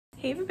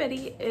Hey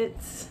everybody,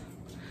 it's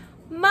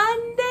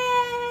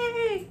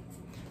Monday!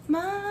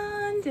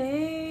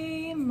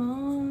 Monday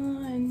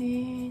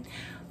morning.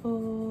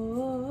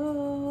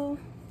 Oh,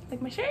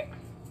 like my shirt?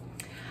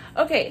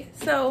 Okay,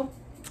 so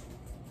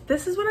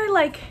this is what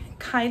I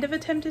kind of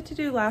attempted to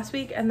do last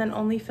week and then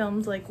only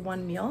filmed like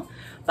one meal.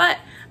 But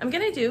I'm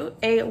gonna do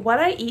a what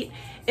I eat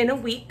in a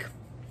week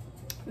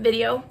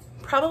video.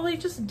 Probably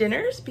just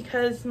dinners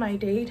because my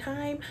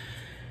daytime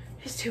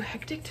is too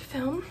hectic to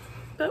film.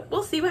 But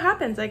we'll see what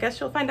happens. I guess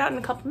you'll find out in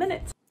a couple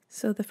minutes.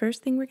 So the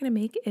first thing we're going to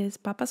make is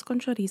papas con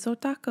chorizo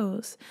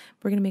tacos.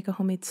 We're going to make a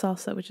homemade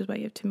salsa, which is why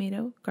you have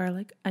tomato,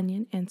 garlic,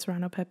 onion, and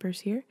serrano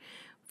peppers here.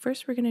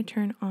 First, we're going to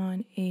turn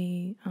on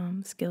a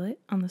skillet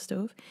on the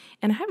stove.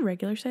 And I have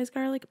regular sized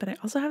garlic, but I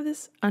also have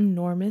this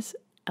enormous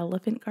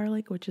elephant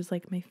garlic, which is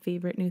like my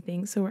favorite new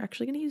thing. So we're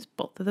actually going to use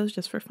both of those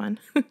just for fun.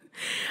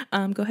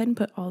 Go ahead and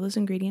put all those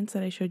ingredients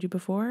that I showed you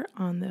before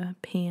on the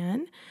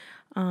pan.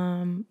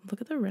 Look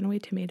at the runaway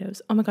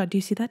tomatoes. Oh my god, do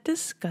you see that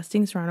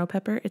disgusting serrano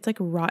pepper? It's like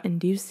rotten.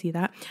 Do you see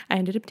that? I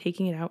ended up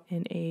taking it out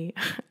in a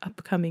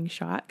upcoming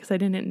shot because I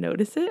didn't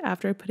notice it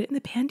after I put it in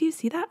the pan. Do you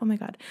see that? Oh my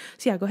god.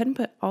 So yeah, go ahead and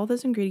put all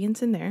those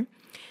ingredients in there.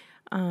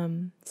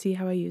 See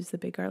how I use the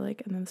big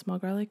garlic and then the small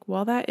garlic?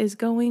 While that is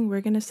going,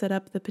 we're going to set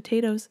up the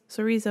potatoes,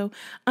 chorizo,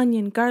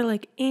 onion,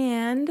 garlic,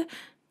 and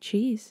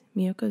cheese,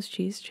 Miyoko's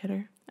cheese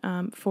cheddar,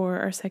 for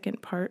our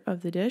second part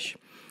of the dish.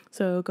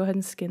 So go ahead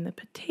and skin the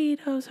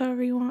potatoes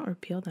however you want or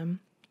peel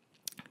them.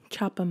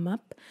 Chop them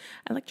up.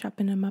 I like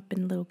chopping them up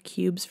in little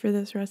cubes for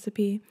this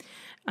recipe.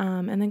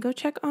 And then go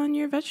check on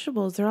your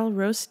vegetables. They're all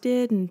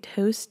roasted and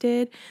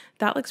toasted.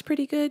 That looks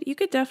pretty good. You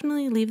could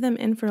definitely leave them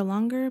in for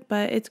longer,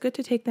 but it's good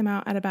to take them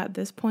out at about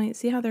this point.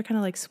 See how they're kind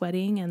of like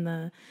sweating and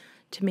the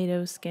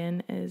tomato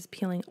skin is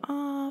peeling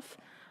off.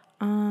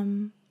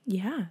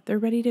 Yeah, they're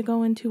ready to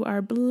go into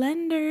our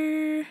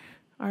blender,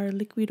 our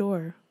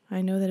liquidor.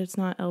 I know that it's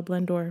not El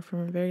Blendor from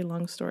a very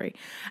long story.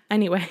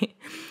 Anyway,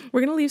 we're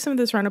going to leave some of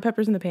the serrano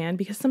peppers in the pan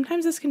because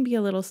sometimes this can be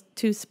a little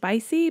too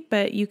spicy,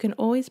 but you can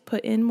always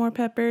put in more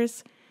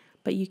peppers,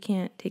 but you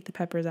can't take the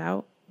peppers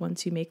out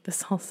once you make the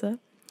salsa.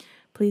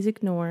 Please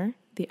ignore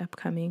the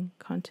upcoming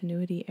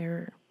continuity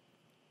error.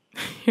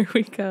 Here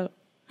we go.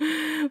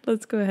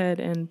 Let's go ahead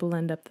and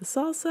blend up the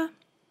salsa.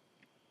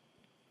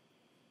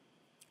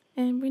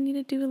 And we need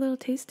to do a little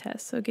taste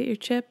test. So get your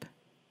chip.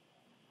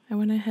 I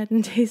went ahead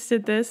and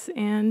tasted this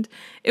and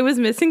it was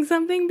missing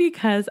something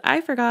because I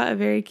forgot a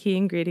very key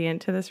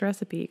ingredient to this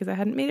recipe because I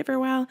hadn't made it for a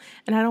while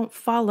and I don't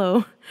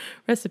follow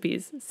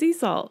recipes. Sea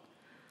salt.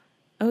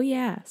 Oh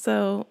yeah.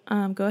 So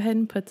go ahead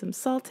and put some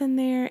salt in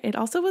there. It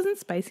also wasn't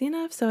spicy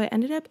enough, so I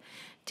ended up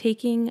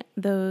taking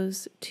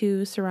those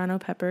 2 serrano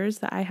peppers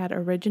that I had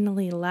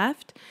originally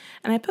left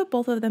and I put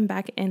both of them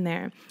back in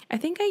there. I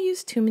think I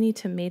used too many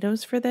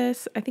tomatoes for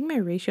this. I think my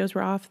ratios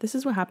were off. This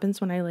is what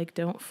happens when I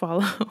don't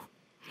follow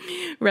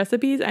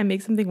recipes. I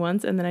make something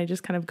once and then I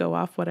just kind of go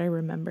off what I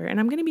remember. And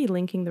I'm going to be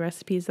linking the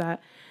recipes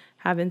that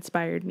have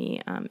inspired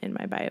me in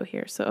my bio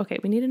here. So, okay,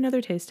 we need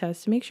another taste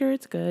test to make sure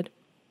it's good.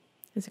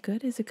 Is it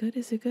good? Is it good?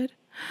 Is it good?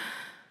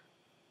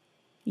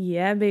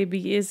 Yeah,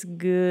 baby, it's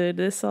good.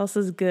 This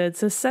salsa's good.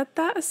 So set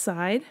that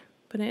aside,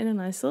 put it in a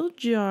nice little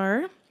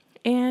jar,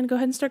 and go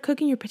ahead and start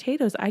cooking your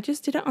potatoes. I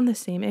just did it on the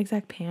same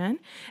exact pan.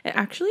 It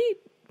actually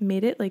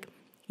made it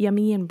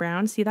yummy and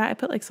brown. See that? I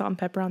put salt and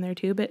pepper on there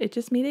too, but it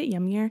just made it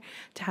yummier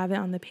to have it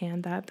on the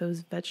pan that those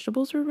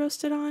vegetables were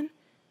roasted on.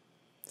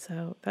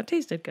 So that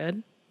tasted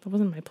good. That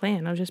wasn't my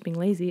plan. I was just being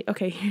lazy.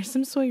 Okay, here's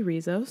some soy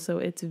rizo. So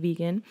it's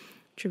vegan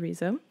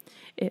chorizo.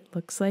 It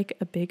looks like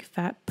a big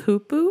fat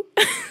poo-poo.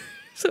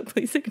 So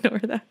please ignore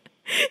that.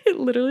 It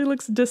literally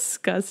looks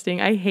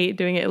disgusting. I hate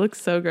doing it. It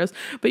looks so gross.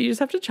 But you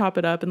just have to chop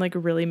it up and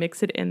really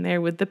mix it in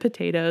there with the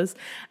potatoes.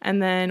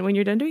 And then when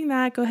you're done doing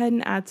that, go ahead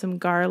and add some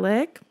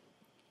garlic.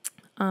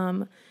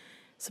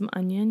 Some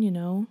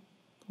onion,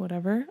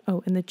 whatever.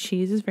 Oh, and the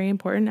cheese is very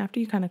important. After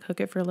you kind of cook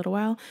it for a little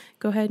while,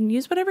 go ahead and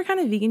use whatever kind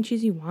of vegan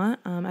cheese you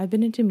want. I've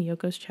been into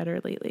Miyoko's cheddar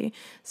lately,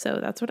 so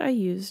that's what I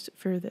used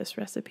for this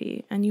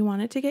recipe. And you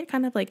want it to get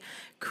kind of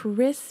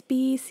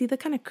crispy. See the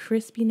kind of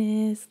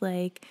crispiness,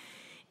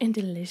 and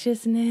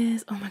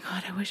deliciousness. Oh my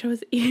god, I wish I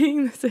was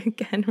eating this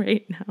again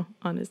right now,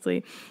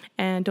 honestly.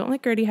 And don't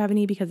let Gertie have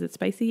any because it's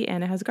spicy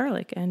and it has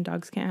garlic and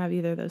dogs can't have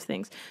either of those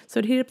things. So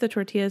to heat up the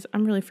tortillas,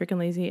 I'm really freaking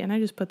lazy and I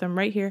just put them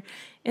right here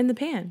in the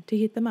pan to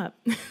heat them up.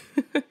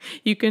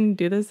 You can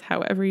do this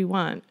however you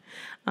want.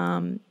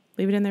 Leave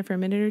it in there for a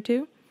minute or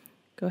two.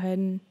 Go ahead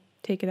and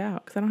take it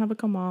out because I don't have a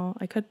comal.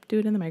 I could do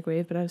it in the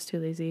microwave, but I was too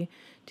lazy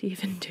to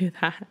even do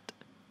that.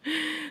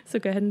 So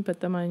go ahead and put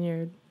them on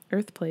your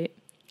earth plate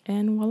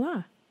and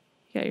voila.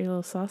 You got your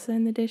little salsa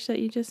in the dish that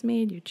you just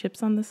made, your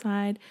chips on the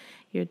side,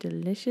 your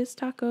delicious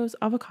tacos.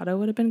 Avocado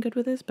would have been good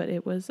with this, but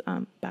it was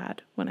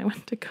bad when I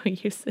went to go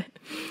use it.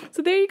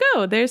 So there you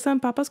go. There's some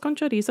papas con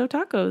chorizo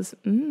tacos.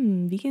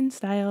 Vegan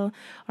style.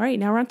 All right,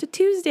 now we're on to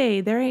Tuesday.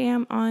 There I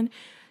am on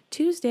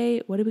Tuesday.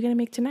 What are we going to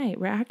make tonight?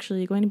 We're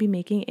actually going to be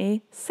making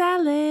a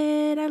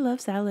salad. I love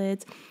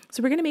salads.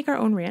 So we're going to make our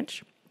own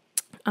ranch.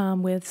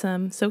 with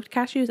some soaked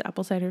cashews,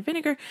 apple cider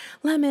vinegar,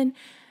 lemon,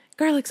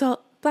 garlic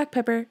salt, black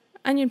pepper,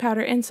 onion powder,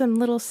 and some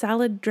little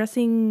salad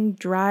dressing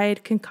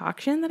dried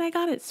concoction that I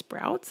got at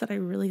Sprouts that I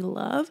really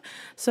love.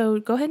 So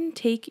go ahead and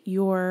take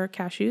your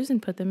cashews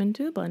and put them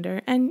into a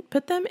blender and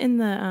put them in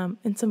the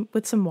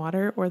with some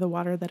water, or the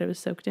water that it was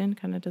soaked in,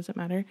 kind of doesn't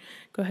matter.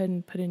 Go ahead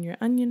and put in your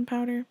onion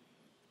powder,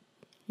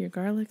 your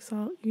garlic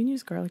salt. You can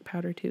use garlic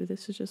powder too.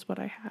 This is just what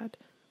I had.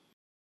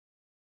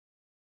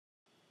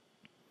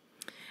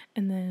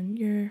 And then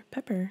your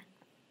pepper.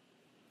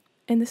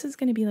 And this is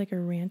going to be like a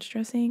ranch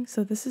dressing.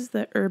 So this is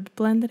the herb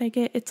blend that I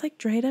get. It's like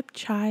dried up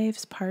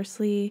chives,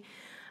 parsley,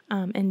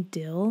 and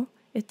dill.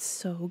 It's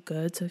so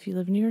good. So if you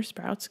live near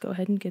Sprouts, go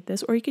ahead and get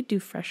this. Or you could do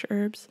fresh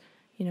herbs.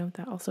 You know,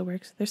 that also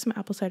works. There's some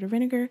apple cider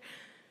vinegar.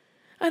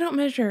 I don't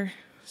measure,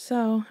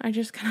 so I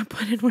just kind of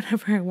put in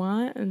whatever I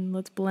want, and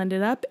let's blend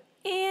it up.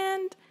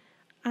 And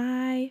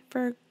I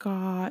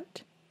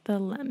forgot the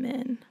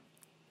lemon.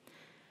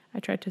 I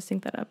tried to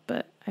sync that up,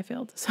 but I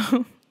failed.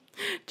 So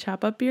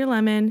chop up your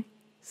lemon.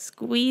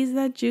 Squeeze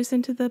that juice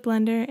into the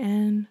blender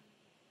and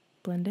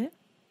blend it.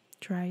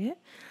 Try it.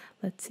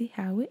 Let's see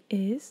how it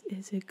is.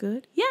 Is it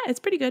good? Yeah, it's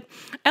pretty good.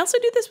 I also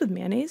do this with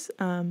mayonnaise.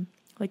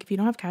 Like if you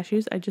don't have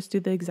cashews, I just do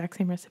the exact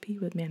same recipe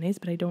with mayonnaise,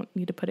 but I don't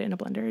need to put it in a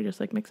blender. I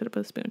just like mix it up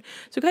with a spoon.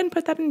 So go ahead and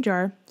put that in a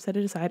jar, set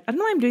it aside. I don't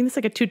know why I'm doing this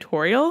like a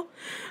tutorial,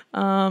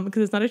 because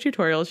it's not a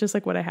tutorial. It's just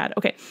like what I had.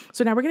 Okay,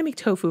 so now we're going to make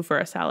tofu for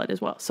our salad as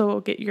well.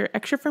 So get your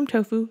extra firm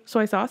tofu,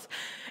 soy sauce,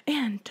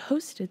 and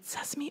toasted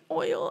sesame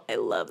oil. I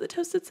love the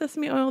toasted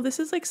sesame oil. This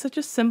is like such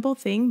a simple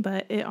thing,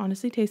 but it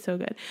honestly tastes so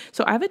good.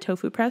 So I have a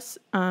tofu press,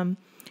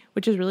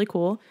 which is really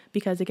cool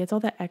because it gets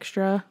all that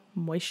extra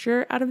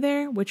moisture out of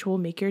there, which will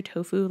make your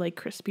tofu like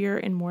crispier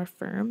and more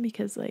firm,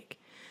 because like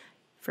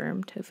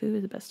firm tofu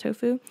is the best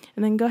tofu.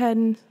 And then go ahead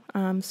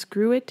and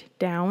screw it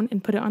down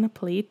and put it on a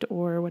plate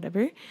or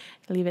whatever.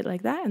 Leave it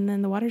like that, and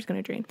then the water's going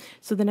to drain.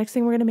 So the next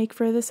thing we're going to make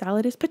for the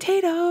salad is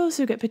potatoes.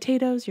 So you get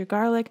potatoes, your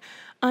garlic,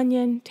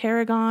 onion,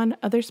 tarragon,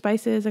 other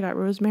spices. I got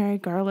rosemary,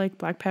 garlic,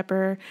 black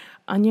pepper,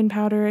 onion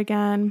powder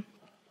again.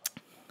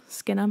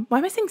 Skin them. Why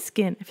am I saying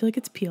skin? I feel like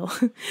it's peel.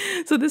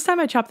 So this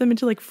time I chopped them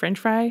into like French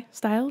fry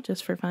style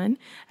just for fun.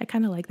 I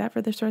kind of like that for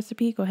this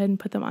recipe. Go ahead and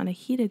put them on a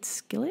heated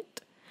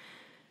skillet.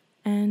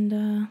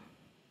 And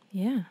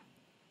yeah.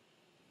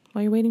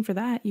 While you're waiting for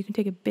that, you can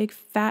take a big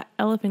fat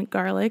elephant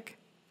garlic.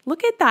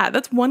 Look at that.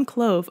 That's one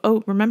clove.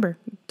 Oh, remember,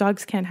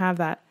 dogs can't have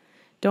that.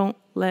 Don't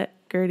let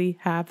Gertie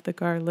have the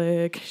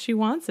garlic. She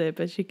wants it,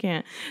 but she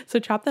can't. So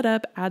chop that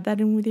up, add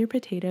that in with your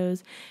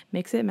potatoes,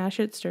 mix it, mash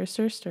it, stir,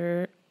 stir,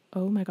 stir.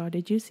 Oh my God,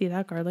 did you see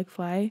that garlic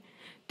fly?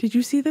 Did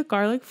you see the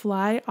garlic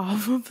fly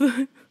off of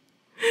the...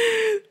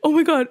 Oh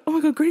my God,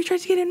 Gertie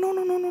tries to get it.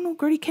 No.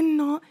 Gertie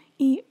cannot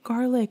eat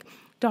garlic.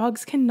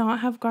 Dogs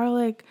cannot have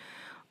garlic.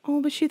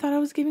 Oh, but she thought I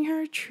was giving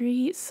her a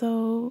treat,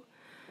 so...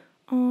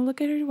 Oh, look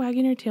at her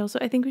wagging her tail. So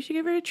I think we should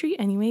give her a treat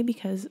anyway,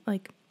 because,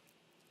 like,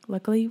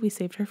 luckily we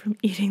saved her from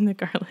eating the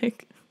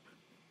garlic.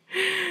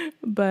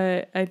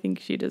 But I think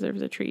she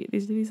deserves a treat.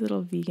 These are these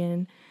little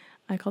vegan...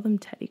 I call them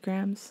Teddy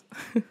Grams.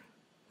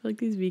 Like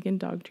these vegan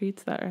dog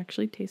treats that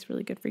actually taste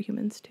really good for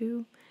humans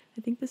too.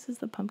 I think this is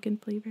the pumpkin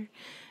flavor.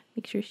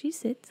 Make sure she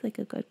sits like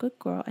a good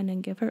girl, and then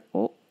give her...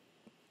 Oh,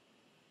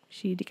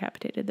 she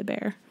decapitated the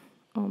bear.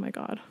 Oh my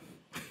God.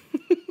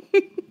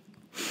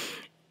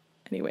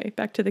 Anyway,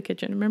 back to the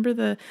kitchen. Remember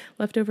the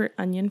leftover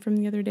onion from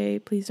the other day?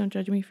 Please don't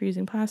judge me for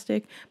using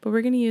plastic, but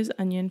we're going to use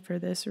onion for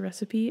this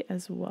recipe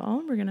as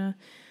well. We're going to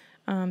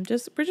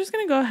we're just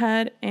going to go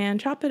ahead and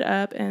chop it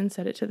up and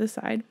set it to the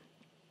side.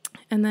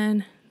 And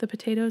then the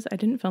potatoes, I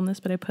didn't film this,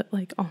 but I put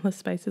like all the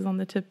spices on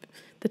the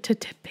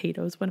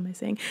potatoes. What am I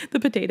saying? The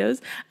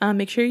potatoes.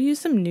 Make sure you use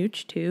some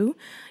nooch too.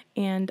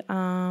 And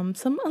a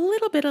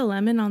little bit of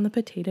lemon on the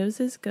potatoes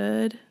is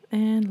good.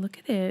 And look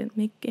at it.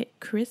 Make it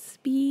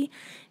crispy,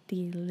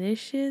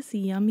 delicious,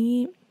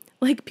 yummy.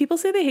 Like, people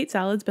say they hate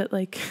salads, but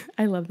like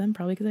I love them,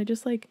 probably because I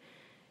just like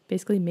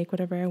basically make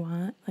whatever I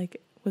want, like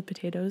with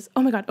potatoes.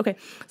 Oh my God. Okay.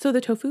 So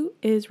the tofu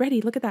is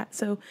ready. Look at that.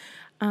 So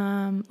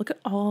look at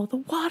all the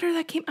water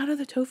that came out of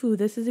the tofu.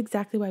 This is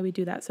exactly why we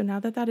do that. So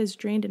now that that is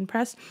drained and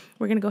pressed,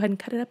 we're going to go ahead and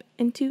cut it up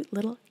into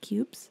little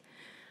cubes.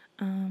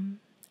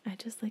 I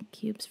just like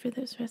cubes for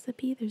this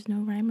recipe. There's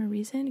no rhyme or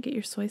reason. Get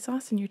your soy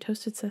sauce and your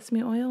toasted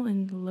sesame oil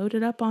and load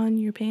it up on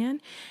your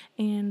pan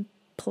and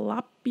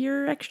plop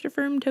your extra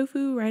firm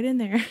tofu right in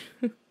there.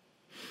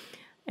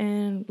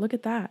 And look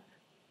at that.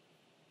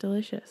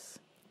 Delicious.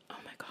 Oh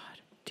my God.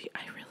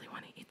 I really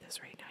want to eat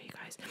this right now, you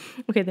guys.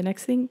 Okay, the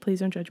next thing, please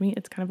don't judge me.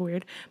 It's kind of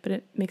weird, but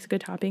it makes a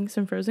good topping.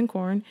 Some frozen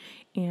corn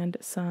and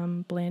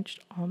some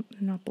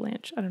not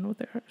blanched. I don't know what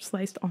they are.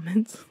 Sliced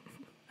almonds.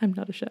 I'm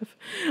not a chef.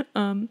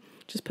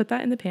 Just put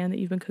that in the pan that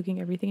you've been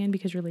cooking everything in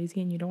because you're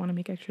lazy and you don't want to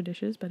make extra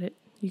dishes, but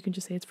you can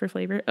just say it's for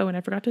flavor. Oh, and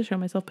I forgot to show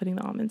myself putting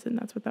the almonds in.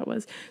 That's what that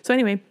was. So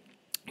anyway,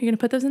 you're going to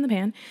put those in the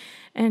pan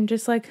and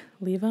just like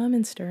leave them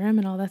and stir them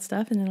and all that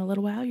stuff. And in a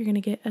little while, you're going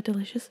to get a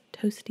delicious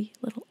toasty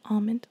little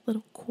almond,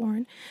 little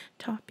corn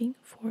topping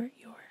for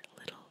your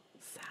little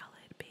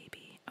salad,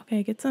 baby.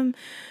 Okay, get some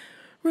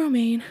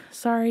romaine.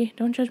 Sorry,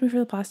 don't judge me for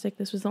the plastic.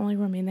 This was the only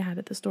romaine they had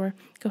at the store.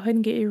 Go ahead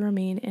and get your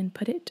romaine and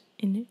put it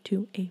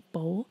into a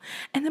bowl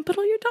and then put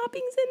all your toppings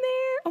in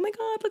there. Oh my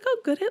God, look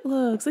how good it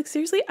looks. Like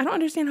seriously, I don't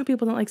understand how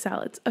people don't like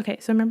salads. Okay,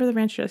 so remember the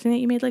ranch dressing that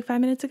you made like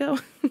 5 minutes ago?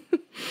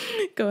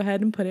 Go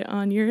ahead and put it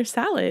on your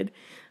salad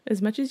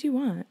as much as you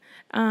want.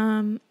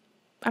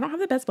 I don't have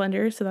the best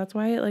blender, so that's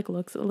why it like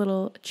looks a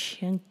little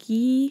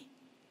chunky,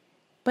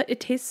 but it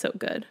tastes so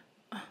good.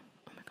 Oh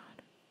my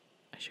God,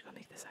 I should go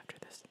make this after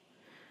this.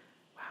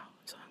 Wow,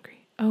 I'm so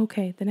hungry.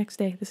 Okay, the next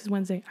day, this is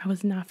Wednesday. I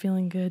was not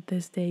feeling good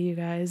this day, you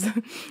guys.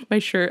 My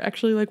shirt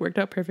actually like worked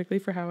out perfectly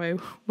for how I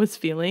was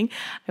feeling.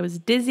 I was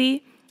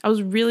dizzy. I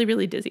was really,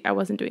 really dizzy. I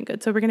wasn't doing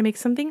good. So we're going to make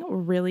something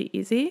really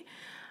easy.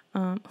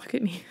 Look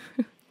at me.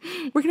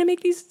 We're going to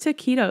make these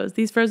taquitos,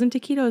 these frozen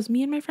taquitos.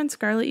 Me and my friend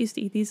Scarlett used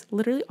to eat these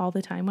literally all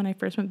the time. When I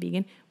first went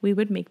vegan, we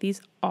would make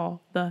these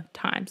all the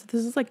time. So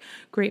this is like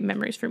great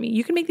memories for me.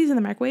 You can make these in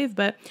the microwave,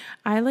 but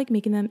I like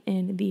making them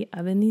in the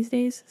oven these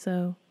days.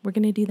 So we're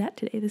going to do that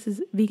today. This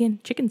is vegan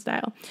chicken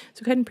style.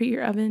 So go ahead and preheat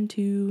your oven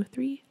to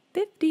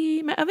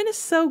 350. My oven is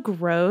so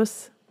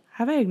gross.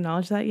 Have I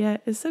acknowledged that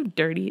yet? It's so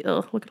dirty.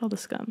 Ugh, look at all the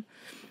scum.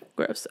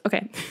 Gross.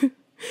 Okay.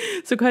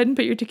 So go ahead and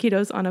put your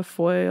taquitos on a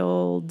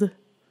foiled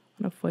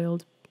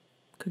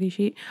cookie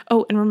sheet.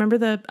 Oh, and remember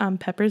the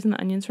peppers and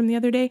the onions from the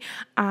other day?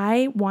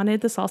 I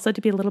wanted the salsa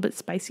to be a little bit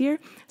spicier,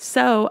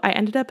 so I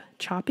ended up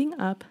chopping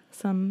up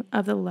some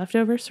of the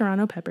leftover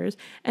serrano peppers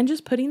and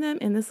just putting them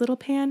in this little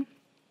pan.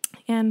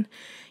 And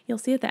you'll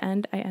see at the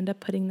end, I end up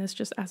putting this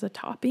just as a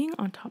topping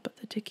on top of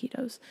the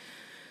taquitos.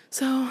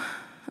 So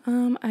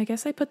I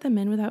guess I put them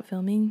in without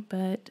filming,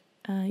 but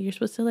you're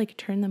supposed to like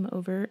turn them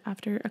over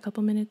after a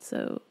couple minutes,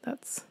 so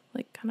that's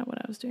like kind of what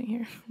I was doing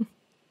here.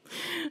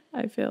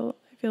 I feel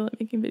like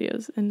making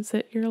videos, and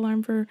set your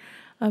alarm for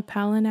a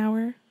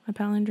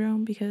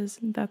palindrome, because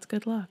that's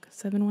good luck.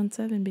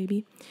 717,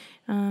 baby.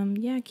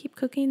 Yeah, keep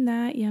cooking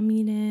that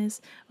yumminess.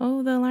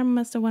 Oh, the alarm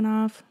must have went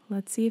off.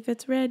 Let's see if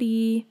it's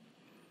ready.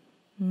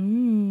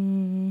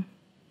 Looking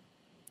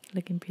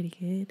pretty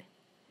good.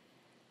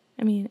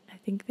 I mean, I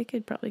think they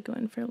could probably go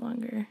in for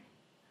longer.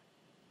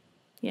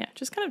 Yeah,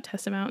 just kind of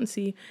test them out and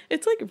see.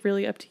 It's like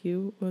really up to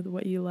you with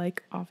what you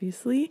like,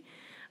 obviously.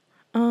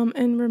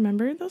 And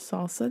remember the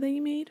salsa that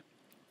you made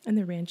and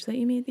the ranch that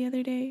you made the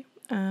other day?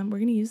 We're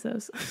going to use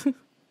those.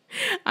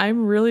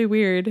 I'm really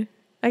weird.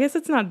 I guess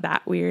it's not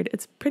that weird.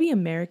 It's a pretty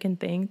American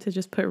thing to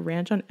just put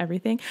ranch on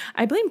everything.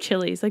 I blame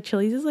Chili's. Like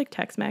Chili's is like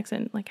Tex-Mex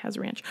and like has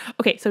ranch.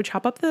 Okay, so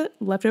chop up the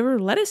leftover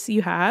lettuce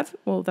you have.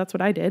 Well, that's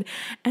what I did.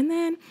 And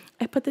then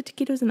I put the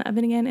taquitos in the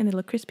oven again and they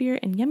look crispier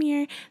and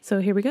yummier. So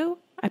here we go.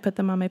 I put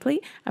them on my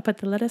plate. I put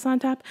the lettuce on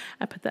top.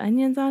 I put the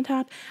onions on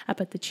top. I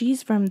put the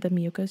cheese from the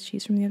Miyoko's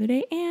cheese from the other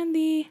day and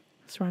the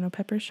serrano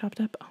peppers chopped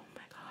up. Oh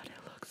my God,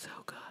 it looks so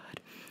good.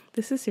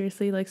 This is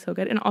seriously like so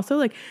good. And also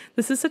like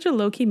this is such a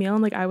low-key meal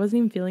and like I wasn't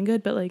even feeling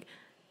good, but like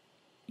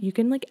you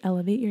can like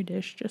elevate your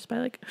dish just by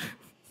like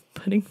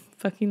putting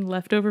fucking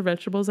leftover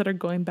vegetables that are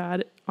going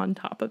bad on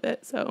top of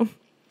it. So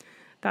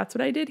that's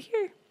what I did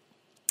here.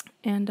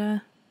 And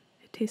it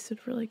tasted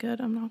really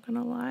good, I'm not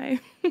gonna lie.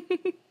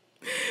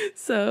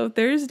 So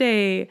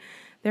Thursday,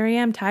 there I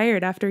am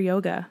tired after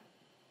yoga.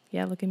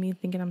 Yeah, look at me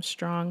thinking I'm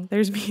strong.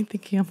 There's me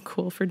thinking I'm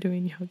cool for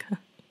doing yoga.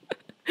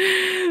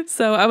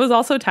 So I was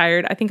also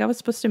tired. I think I was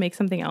supposed to make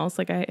something else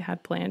like I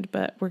had planned,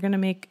 but we're going to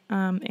make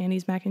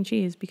Annie's mac and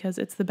cheese because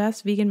it's the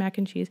best vegan mac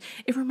and cheese.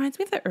 It reminds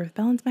me of the Earth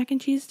Balance mac and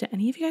cheese. Do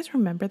any of you guys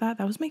remember that?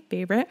 That was my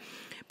favorite.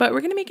 But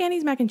we're going to make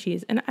Annie's mac and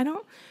cheese. And I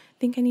don't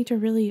think I need to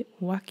really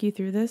walk you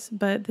through this,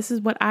 but this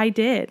is what I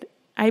did.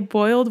 I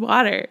boiled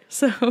water.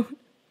 So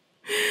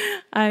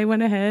I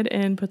went ahead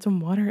and put some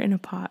water in a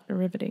pot.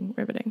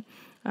 Riveting.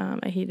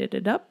 I heated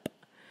it up.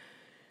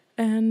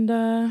 And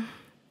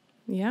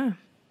yeah.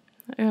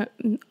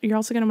 You're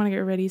also going to want to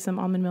get ready some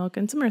almond milk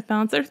and some Earth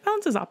Balance. Earth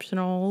Balance is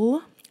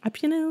optional.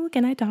 Optional,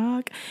 can I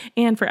talk?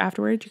 And for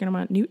afterwards, you're going to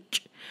want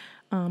nooch,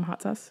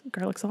 hot sauce,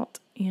 garlic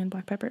salt, and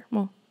black pepper.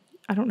 Well,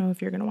 I don't know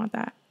if you're going to want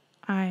that.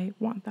 I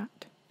want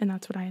that. And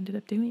that's what I ended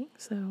up doing.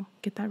 So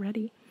get that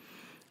ready.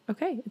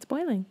 Okay, it's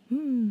boiling.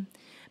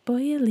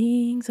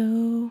 Boiling.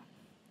 So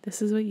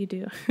this is what you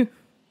do.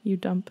 You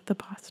dump the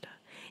pasta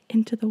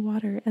into the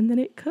water and then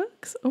it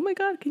cooks. Oh my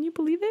God, can you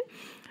believe it?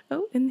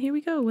 Oh, and here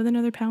we go with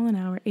another Palin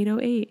hour,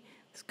 8:08.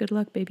 It's good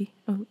luck, baby.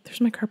 Oh, there's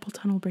my carpal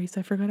tunnel brace.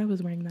 I forgot I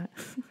was wearing that.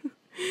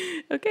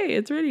 Okay,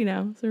 it's ready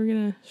now. So we're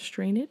going to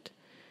strain it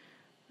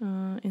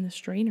in the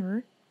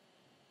strainer.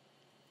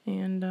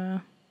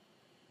 And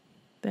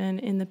then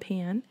in the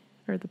pan,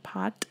 or the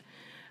pot,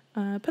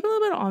 put a little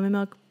bit of almond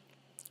milk.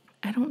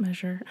 I don't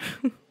measure.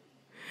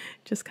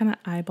 Just kind of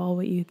eyeball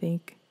what you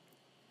think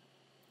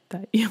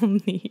that you'll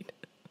need.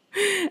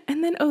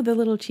 And then, oh, the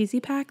little cheesy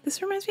pack.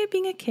 This reminds me of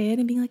being a kid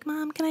and being like,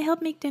 Mom, can I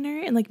help make dinner?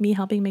 And like me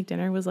helping make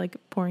dinner was like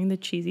pouring the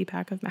cheesy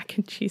pack of mac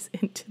and cheese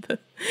into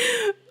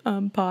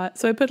the pot.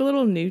 So I put a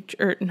little nooch,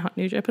 or not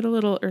nooch, I put a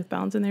little Earth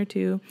Balance in there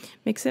too.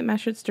 Mix it,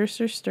 mash it,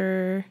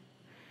 stir.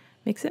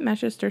 Mix it,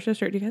 mash it, stir, stir,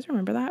 stir. Do you guys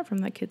remember that from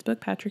that kid's book,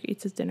 Patrick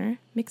Eats His Dinner?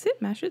 Mix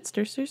it, mash it,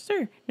 stir, stir,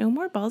 stir. No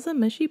more balls of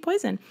mushy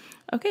poison.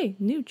 Okay,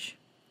 nooch.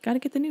 Gotta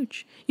get the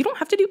nooch. You don't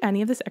have to do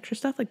any of this extra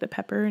stuff, like the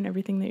pepper and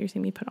everything that you're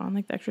seeing me put on,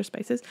 like the extra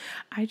spices.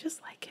 I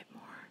just like it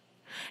more.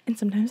 And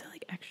sometimes I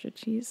like extra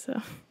cheese,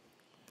 so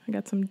I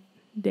got some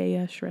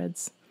Daya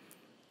shreds.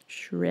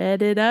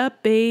 Shred it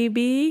up,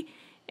 baby.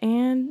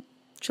 And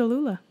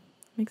Cholula.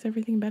 Makes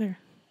everything better,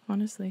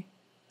 honestly.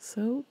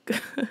 So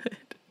good.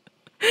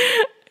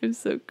 I'm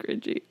so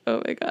cringy.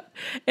 Oh my God.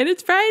 And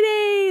it's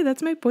Friday.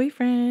 That's my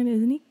boyfriend.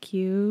 Isn't he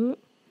cute?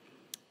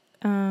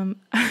 So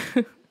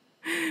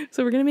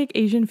we're going to make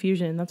Asian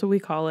fusion. That's what we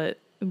call it.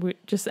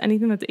 Just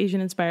anything that's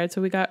Asian inspired.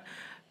 So we got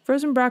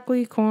frozen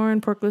broccoli,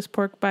 corn, porkless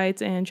pork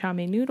bites, and chow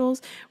mein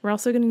noodles. We're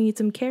also going to need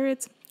some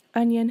carrots,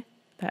 onion,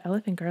 that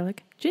elephant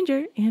garlic,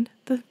 ginger, and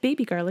the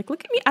baby garlic.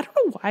 Look at me. I don't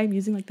know why I'm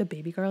using like the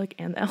baby garlic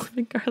and the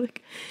elephant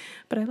garlic,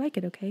 but I like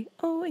it, okay?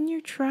 Oh, and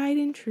your tried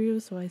and true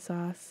soy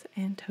sauce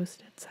and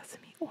toasted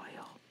sesame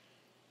oil.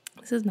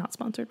 This is not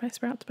sponsored by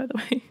Sprouts, by the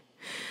way.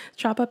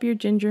 Chop up your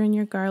ginger and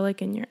your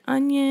garlic and your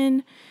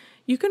onion.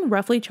 You can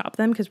roughly chop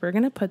them because we're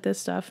going to put this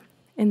stuff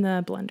in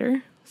the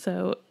blender.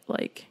 So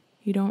like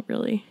you don't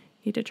really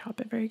need to chop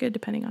it very good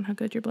depending on how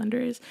good your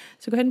blender is.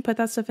 So go ahead and put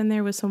that stuff in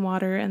there with some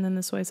water and then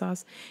the soy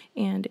sauce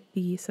and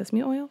the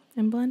sesame oil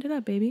and blend it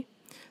up, baby.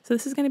 So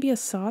this is going to be a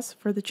sauce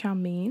for the chow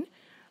mein.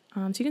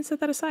 So you can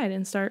set that aside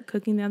and start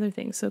cooking the other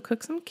things. So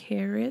cook some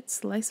carrots,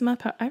 slice them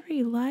up however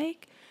you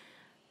like.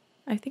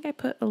 I think I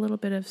put a little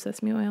bit of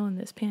sesame oil in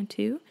this pan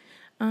too.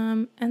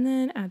 And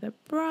then add the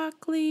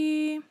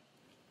broccoli,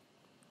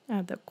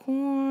 add the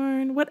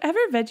corn, whatever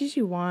veggies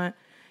you want.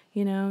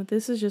 You know,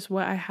 this is just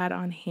what I had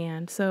on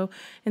hand. So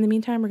in the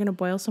meantime, we're going to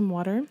boil some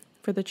water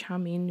for the chow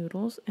mein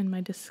noodles. And my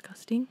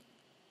disgusting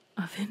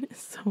oven is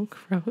so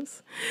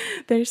gross.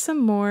 There's some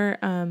more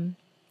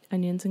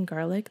onions and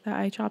garlic that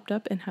I chopped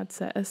up and had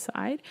set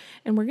aside.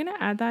 And we're going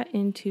to add that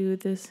into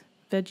this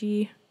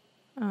veggie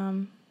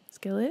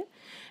skillet.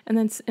 And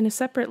then in a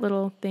separate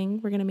little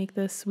thing, we're going to make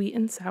the sweet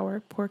and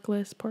sour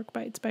porkless pork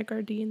bites by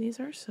Gardein. These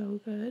are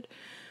so good.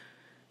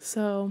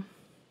 So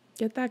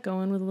get that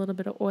going with a little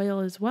bit of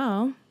oil as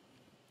well.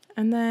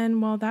 And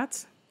then while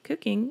that's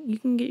cooking, you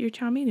can get your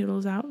chow mein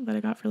noodles out that I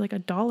got for like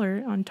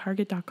 $1 on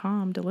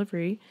Target.com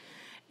delivery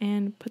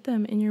and put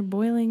them in your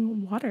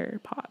boiling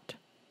water pot.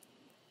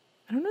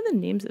 I don't know the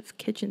names of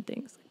kitchen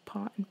things like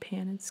pot and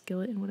pan and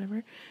skillet and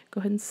whatever. Go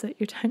ahead and set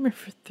your timer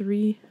for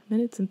 3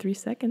 minutes and 3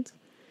 seconds.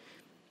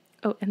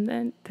 Oh, and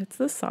then that's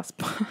the sauce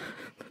pot.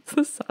 That's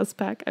the sauce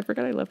pack. I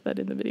forgot I left that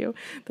in the video.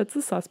 That's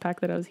the sauce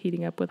pack that I was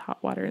heating up with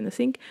hot water in the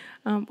sink.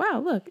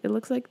 Wow, look, it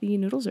looks like the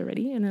noodles are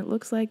ready, and it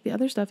looks like the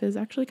other stuff is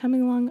actually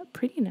coming along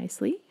pretty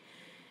nicely.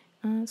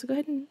 So go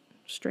ahead and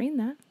strain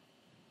that.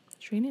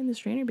 Strain it in the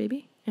strainer,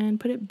 baby, and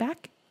put it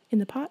back in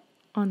the pot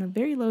on a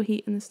very low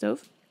heat in the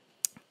stove.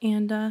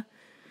 And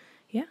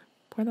yeah,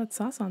 pour that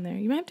sauce on there.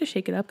 You might have to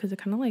shake it up because it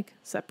kind of like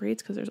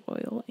separates because there's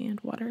oil and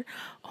water.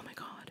 Oh my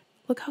God.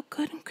 Look how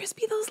good and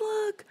crispy those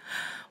look.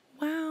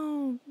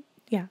 Wow.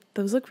 Yeah,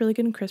 those look really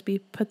good and crispy.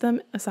 Put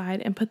them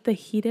aside and put the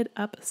heated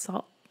up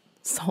sauce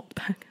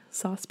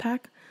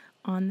pack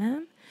on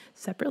them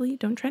separately.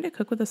 Don't try to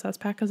cook with a sauce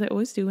pack because I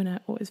always do and I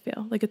always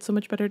fail. Like it's so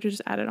much better to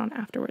just add it on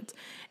afterwards.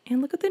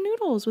 And look at the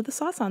noodles with the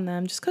sauce on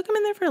them. Just cook them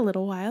in there for a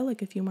little while,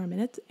 like a few more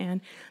minutes,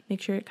 and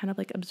make sure it kind of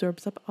like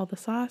absorbs up all the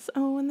sauce.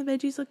 Oh, and the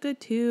veggies look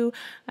good too.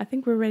 I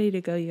think we're ready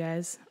to go, you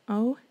guys.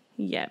 Oh,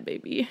 yeah,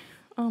 baby.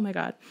 Oh my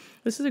God.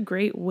 This is a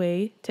great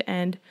way to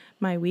end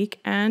my week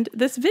and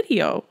this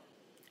video.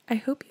 I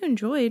hope you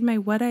enjoyed my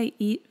What I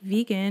Eat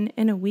Vegan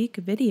in a Week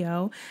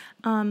video.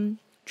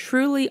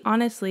 Truly,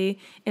 honestly,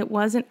 it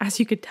wasn't, as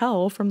you could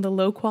tell from the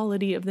low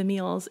quality of the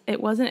meals,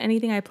 it wasn't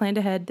anything I planned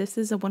ahead. This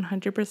is a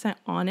 100%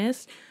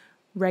 honest,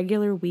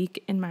 regular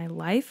week in my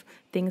life.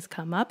 Things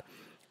come up.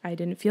 I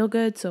didn't feel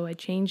good, so I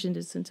changed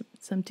into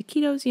some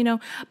taquitos, you know.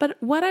 But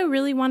what I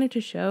really wanted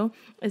to show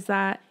is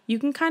that you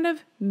can kind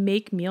of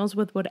make meals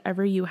with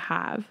whatever you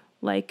have.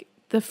 Like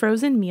the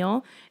frozen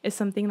meal is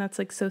something that's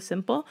like so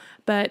simple,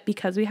 but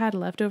because we had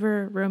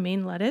leftover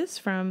romaine lettuce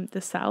from the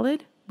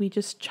salad, we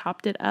just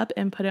chopped it up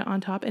and put it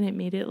on top, and it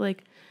made it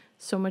like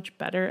so much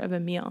better of a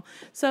meal.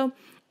 So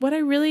what I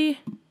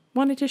really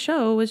wanted to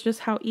show was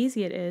just how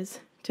easy it is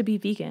to be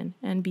vegan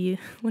and be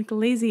like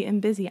lazy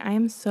and busy. I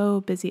am so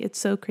busy. It's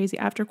so crazy.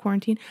 After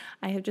quarantine,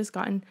 I have just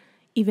gotten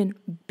even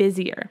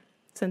busier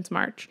since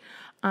March.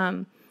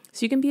 So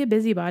you can be a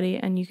busybody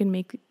and you can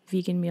make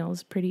vegan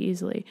meals pretty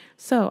easily.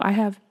 So I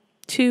have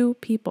 2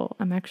 people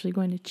I'm actually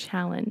going to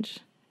challenge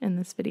in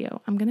this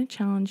video. I'm going to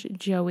challenge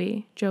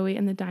Joey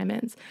and the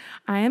Diamonds.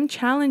 I am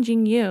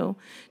challenging you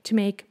to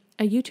make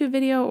a YouTube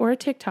video or a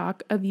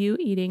TikTok of you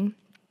eating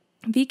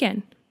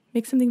vegan.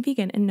 Make something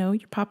vegan, and no,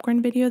 your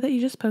popcorn video that you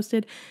just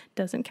posted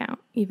doesn't count,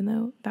 even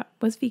though that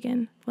was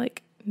vegan.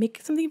 Like, make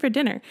something for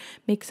dinner.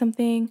 Make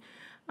something,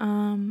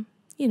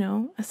 you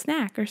know, a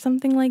snack or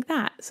something like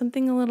that.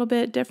 Something a little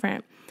bit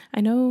different.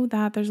 I know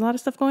that there's a lot of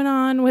stuff going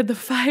on with the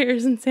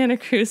fires in Santa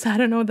Cruz. I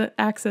don't know the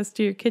access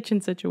to your kitchen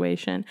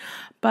situation,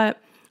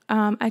 but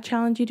I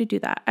challenge you to do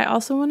that. I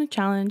also want to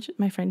challenge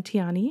my friend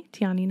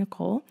Tiani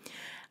Nicole,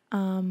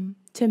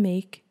 to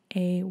make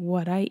a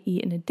what I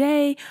eat in a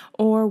day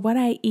or what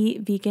I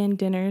eat vegan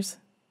dinners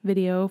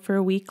video for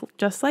a week,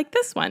 just like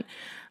this one.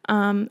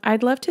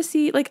 I'd love to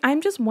see, like,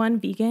 I'm just one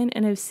vegan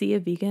in a sea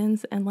of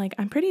vegans, and like,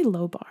 I'm pretty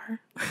low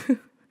bar.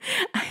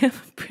 I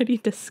have pretty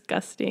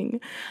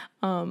disgusting,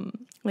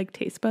 like,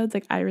 taste buds.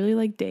 Like, I really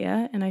like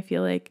Daya, and I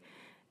feel like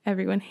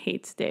everyone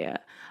hates Daya.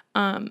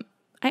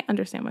 I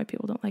understand why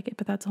people don't like it,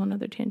 but that's a whole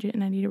nother tangent,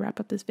 and I need to wrap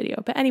up this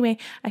video. But anyway,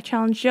 I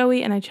challenged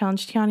Joey and I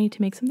challenged Tiani to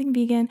make something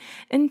vegan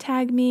and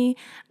tag me.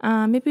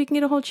 Maybe we can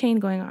get a whole chain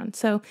going on.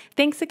 So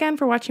thanks again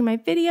for watching my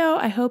video.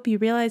 I hope you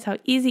realize how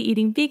easy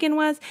eating vegan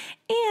was,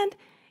 and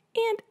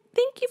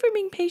thank you for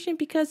being patient,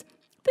 because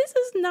this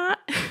is not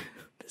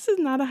this is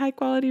not a high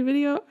quality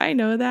video. I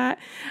know that.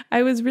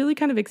 I was really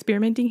kind of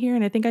experimenting here,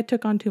 and I think I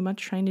took on too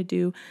much trying to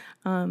do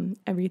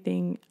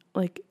everything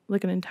like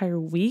an entire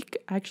week.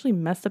 I actually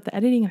messed up the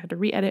editing and had to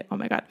re-edit. Oh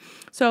my God.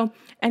 So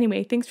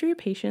anyway, thanks for your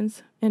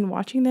patience in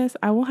watching this.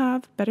 I will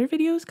have better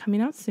videos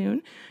coming out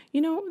soon.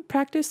 You know,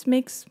 practice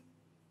makes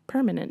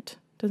permanent.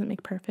 Doesn't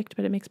make perfect,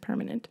 but it makes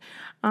permanent.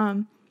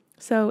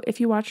 So if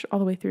you watched all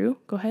the way through,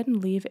 go ahead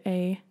and leave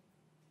a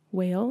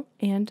whale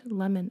and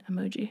lemon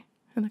emoji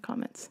in the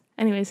comments.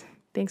 Anyways,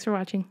 thanks for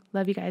watching.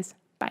 Love you guys.